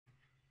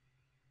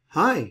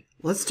Hi,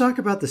 let's talk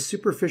about the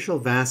superficial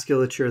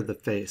vasculature of the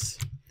face.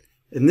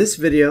 In this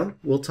video,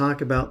 we'll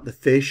talk about the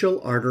facial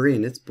artery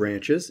and its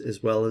branches,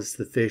 as well as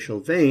the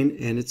facial vein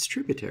and its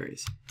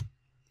tributaries.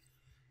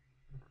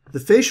 The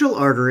facial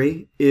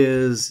artery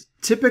is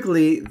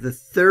typically the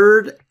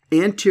third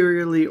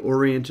anteriorly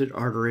oriented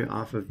artery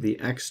off of the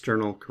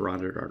external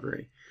carotid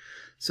artery.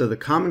 So the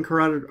common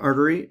carotid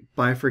artery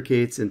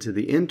bifurcates into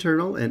the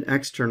internal and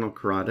external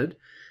carotid.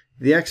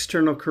 The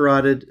external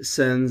carotid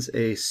sends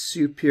a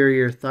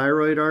superior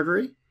thyroid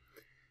artery,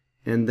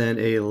 and then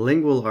a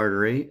lingual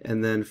artery,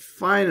 and then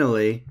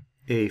finally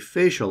a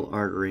facial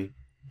artery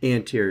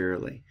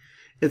anteriorly.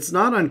 It's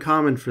not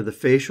uncommon for the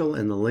facial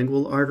and the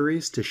lingual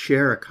arteries to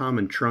share a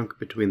common trunk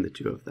between the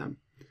two of them.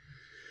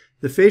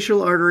 The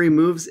facial artery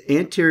moves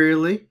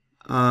anteriorly,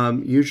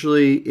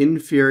 usually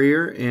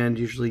inferior and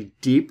usually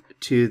deep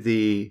to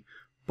the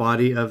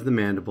body of the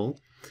mandible.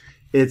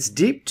 It's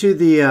deep to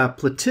the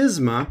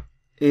platysma,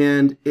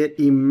 and it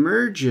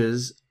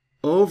emerges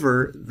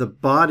over the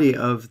body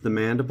of the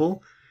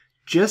mandible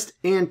just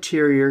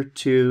anterior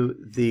to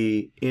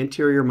the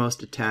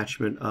anterior-most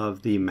attachment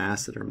of the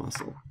masseter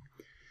muscle.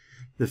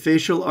 The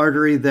facial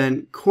artery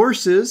then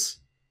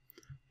courses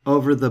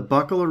over the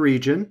buccal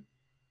region,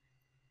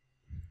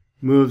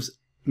 moves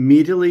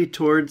medially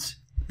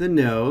towards the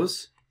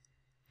nose,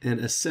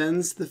 and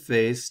ascends the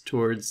face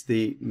towards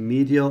the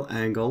medial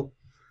angle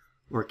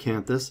or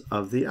canthus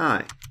of the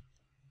eye.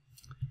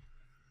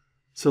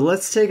 So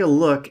let's take a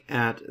look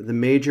at the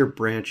major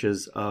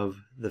branches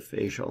of the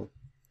facial.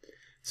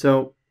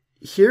 So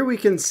here we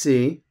can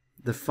see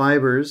the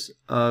fibers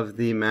of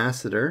the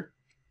masseter,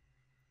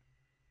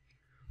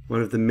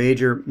 one of the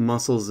major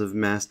muscles of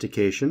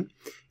mastication,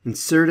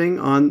 inserting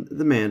on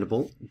the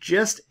mandible.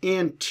 Just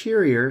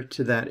anterior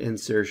to that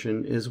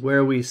insertion is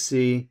where we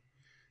see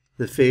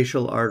the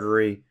facial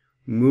artery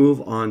move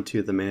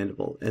onto the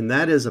mandible, and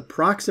that is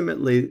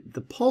approximately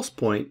the pulse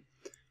point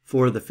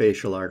for the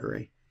facial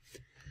artery.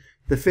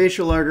 The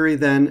facial artery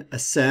then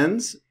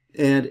ascends,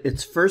 and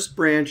its first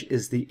branch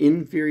is the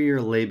inferior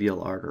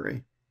labial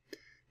artery.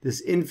 This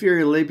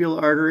inferior labial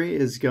artery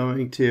is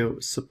going to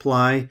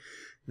supply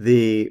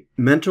the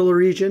mental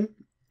region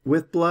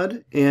with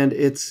blood, and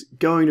it's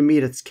going to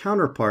meet its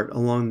counterpart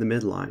along the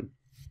midline.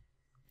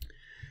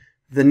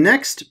 The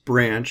next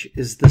branch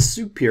is the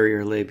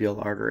superior labial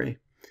artery.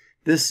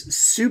 This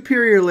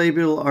superior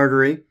labial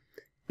artery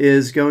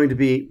is going to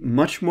be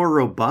much more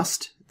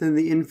robust than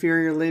the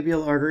inferior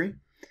labial artery,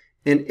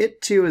 and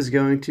it too is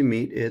going to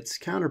meet its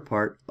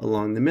counterpart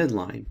along the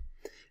midline.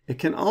 It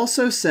can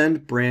also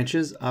send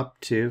branches up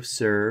to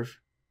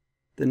serve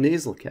the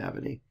nasal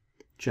cavity,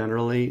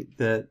 generally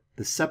the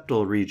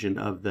septal region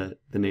of the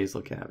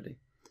nasal cavity.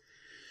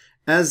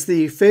 As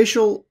the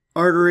facial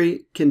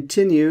artery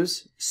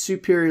continues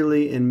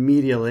superiorly and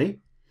medially,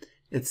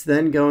 it's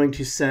then going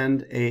to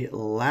send a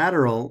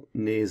lateral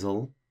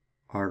nasal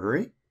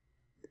artery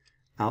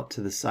out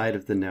to the side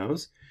of the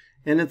nose.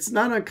 And it's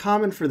not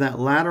uncommon for that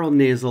lateral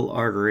nasal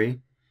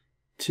artery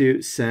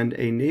to send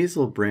a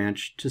nasal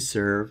branch to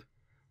serve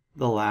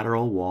the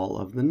lateral wall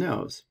of the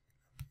nose.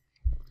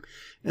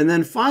 And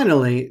then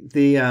finally,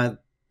 the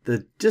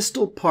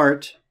distal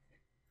part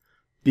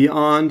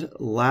beyond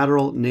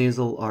lateral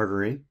nasal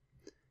artery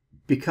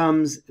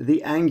becomes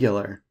the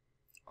angular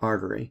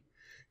artery.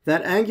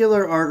 That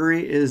angular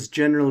artery is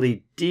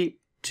generally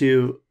deep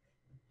to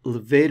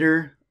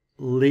levator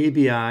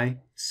labii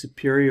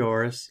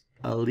superioris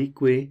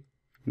aliqui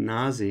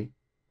nasi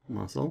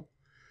muscle,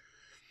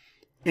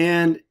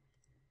 and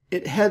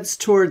it heads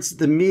towards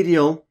the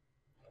medial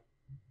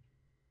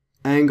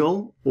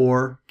angle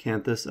or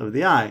canthus of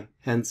the eye,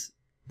 hence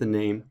the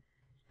name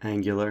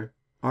angular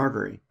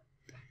artery.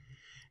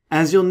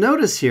 As you'll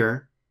notice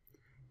here,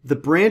 the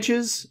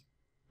branches,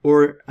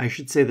 or I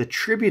should say the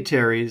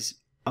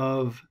tributaries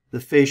of the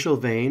facial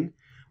vein,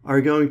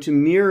 are going to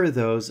mirror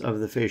those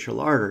of the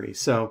facial artery.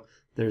 So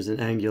there's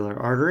an angular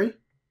artery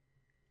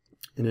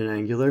and an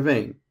angular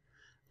vein,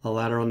 a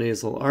lateral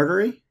nasal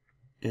artery,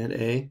 and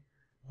a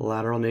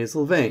lateral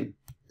nasal vein,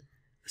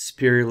 a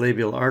superior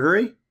labial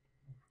artery,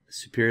 a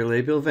superior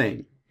labial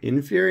vein,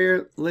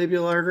 inferior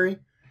labial artery,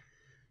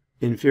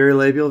 inferior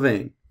labial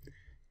vein.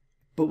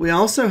 But we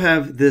also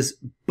have this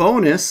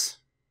bonus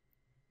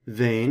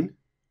vein,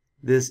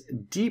 this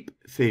deep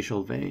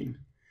facial vein.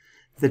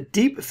 The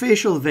deep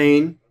facial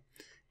vein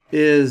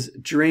is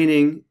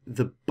draining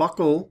the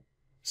buccal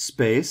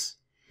space,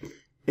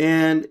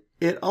 and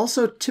it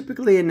also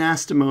typically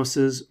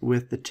anastomoses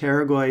with the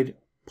pterygoid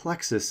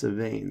plexus of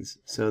veins,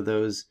 so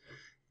those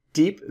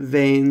deep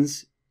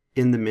veins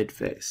in the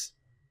midface.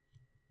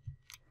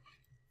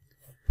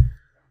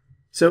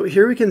 So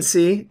here we can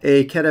see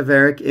a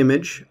cadaveric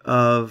image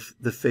of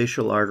the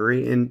facial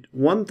artery, and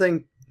one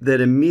thing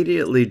that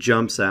immediately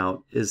jumps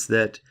out is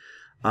that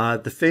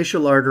the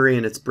facial artery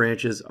and its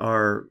branches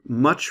are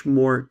much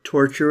more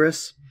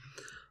tortuous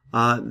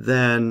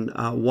than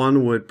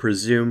one would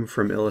presume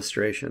from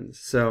illustrations.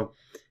 So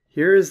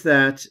here is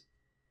that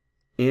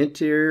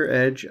anterior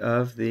edge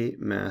of the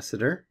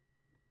masseter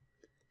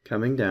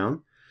coming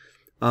down.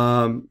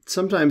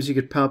 Sometimes you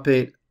could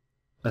palpate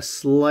a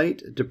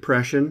slight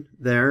depression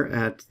there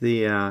at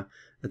the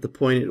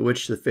point at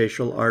which the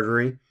facial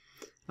artery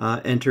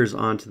enters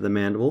onto the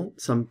mandible.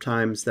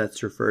 Sometimes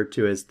that's referred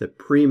to as the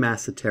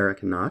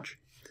premasseteric notch.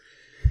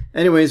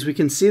 Anyways, we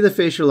can see the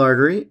facial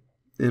artery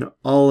in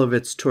all of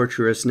its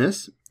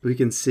tortuousness. We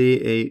can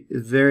see a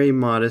very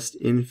modest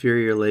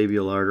inferior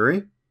labial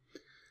artery,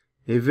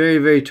 a very,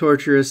 very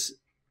tortuous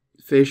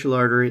facial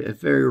artery, a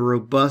very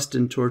robust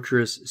and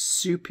tortuous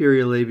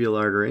superior labial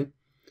artery,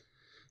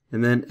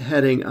 and then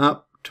heading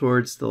up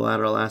towards the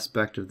lateral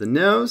aspect of the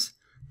nose,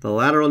 the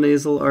lateral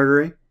nasal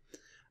artery.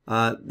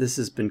 This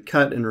has been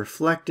cut and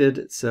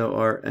reflected, so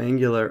our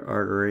angular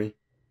artery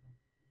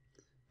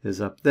is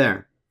up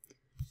there.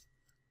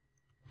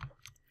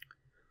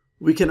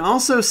 We can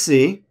also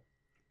see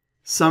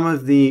some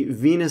of the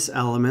venous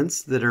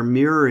elements that are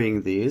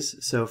mirroring these.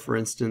 So for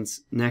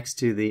instance, next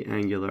to the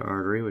angular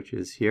artery, which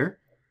is here,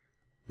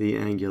 the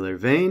angular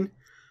vein.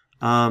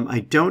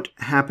 I don't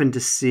happen to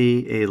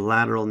see a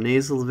lateral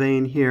nasal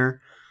vein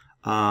here.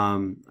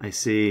 I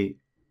see,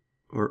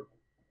 or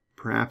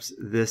perhaps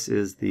this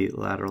is the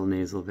lateral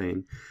nasal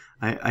vein.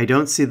 I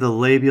don't see the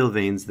labial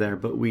veins there,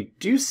 but we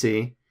do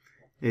see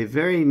a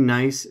very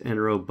nice and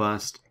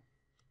robust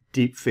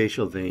deep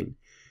facial vein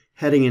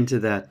heading into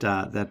that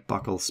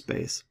buccal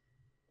space.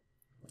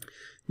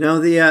 Now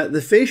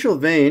the facial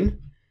vein,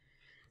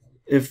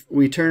 if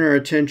we turn our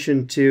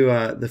attention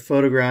to the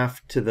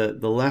photograph to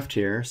the left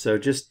here, so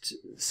just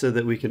so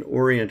that we can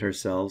orient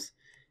ourselves,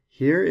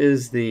 here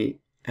is the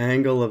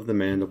angle of the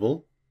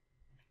mandible.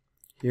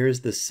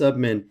 Here's the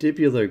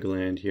submandibular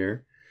gland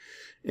here.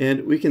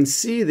 And we can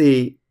see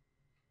the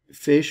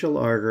facial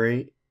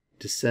artery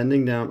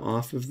descending down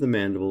off of the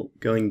mandible,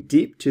 going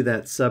deep to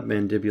that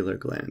submandibular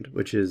gland,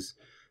 which is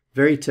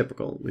very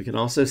typical. We can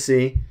also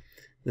see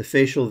the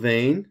facial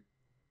vein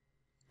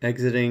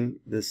exiting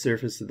the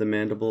surface of the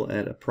mandible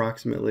at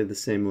approximately the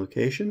same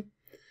location.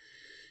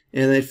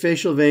 And that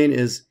facial vein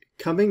is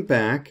coming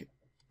back,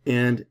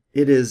 and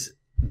it is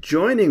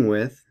joining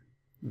with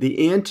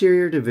the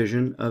anterior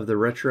division of the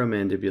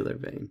retromandibular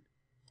vein.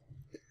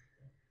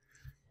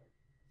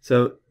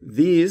 So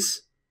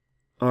these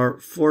are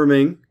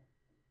forming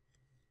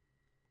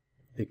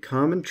a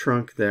common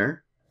trunk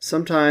there.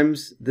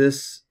 Sometimes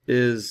this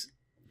is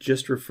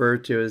just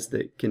referred to as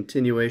the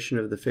continuation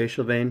of the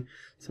facial vein.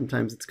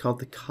 Sometimes it's called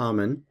the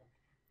common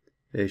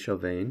facial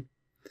vein.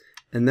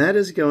 And that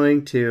is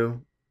going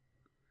to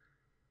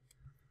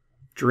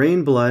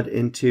drain blood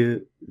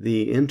into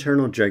the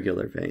internal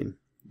jugular vein,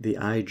 the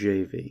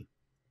IJV.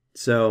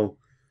 So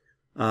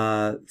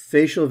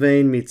facial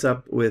vein meets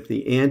up with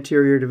the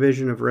anterior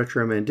division of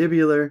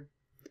retromandibular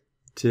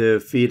to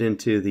feed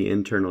into the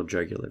internal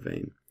jugular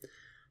vein.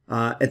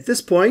 At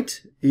this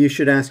point, you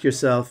should ask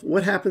yourself,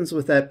 what happens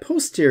with that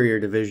posterior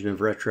division of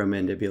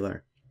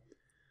retromandibular?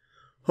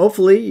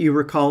 Hopefully, you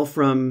recall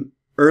from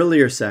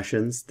earlier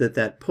sessions that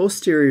that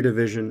posterior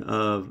division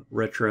of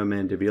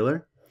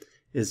retromandibular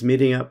is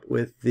meeting up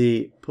with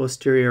the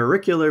posterior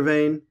auricular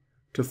vein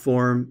to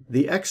form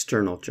the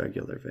external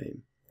jugular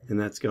vein. And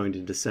that's going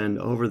to descend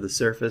over the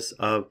surface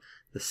of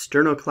the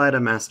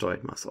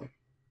sternocleidomastoid muscle.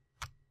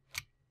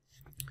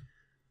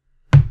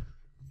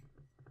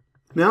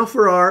 Now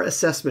for our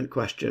assessment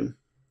question.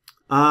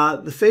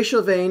 The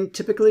facial vein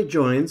typically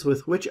joins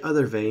with which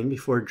other vein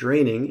before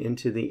draining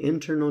into the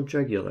internal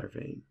jugular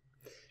vein?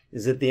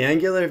 Is it the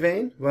angular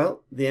vein?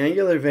 Well, the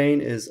angular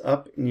vein is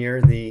up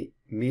near the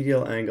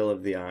medial angle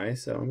of the eye,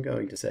 so I'm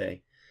going to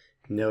say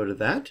no to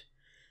that.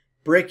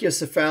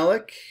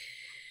 Brachiocephalic,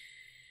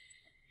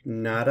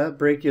 nada.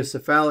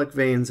 Brachiocephalic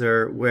veins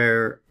are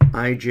where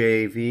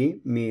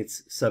IJV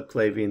meets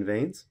subclavian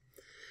veins.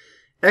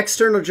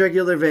 External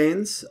jugular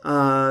veins.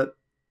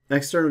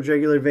 External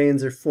jugular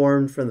veins are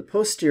formed from the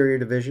posterior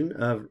division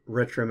of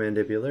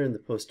retromandibular and the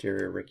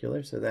posterior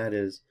auricular, so that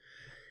is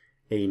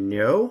a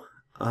no.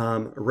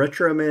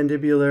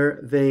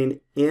 Retromandibular vein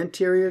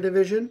anterior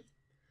division.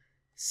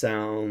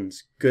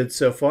 Sounds good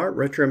so far.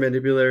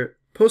 Retromandibular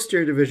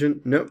posterior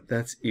division, nope,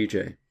 that's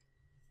EJ.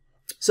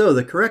 So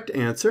the correct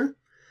answer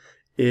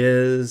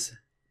is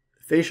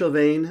facial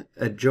vein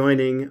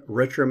adjoining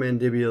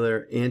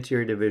retromandibular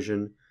anterior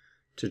division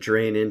to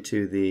drain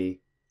into the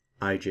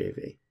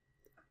IJV.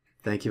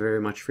 Thank you very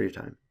much for your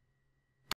time.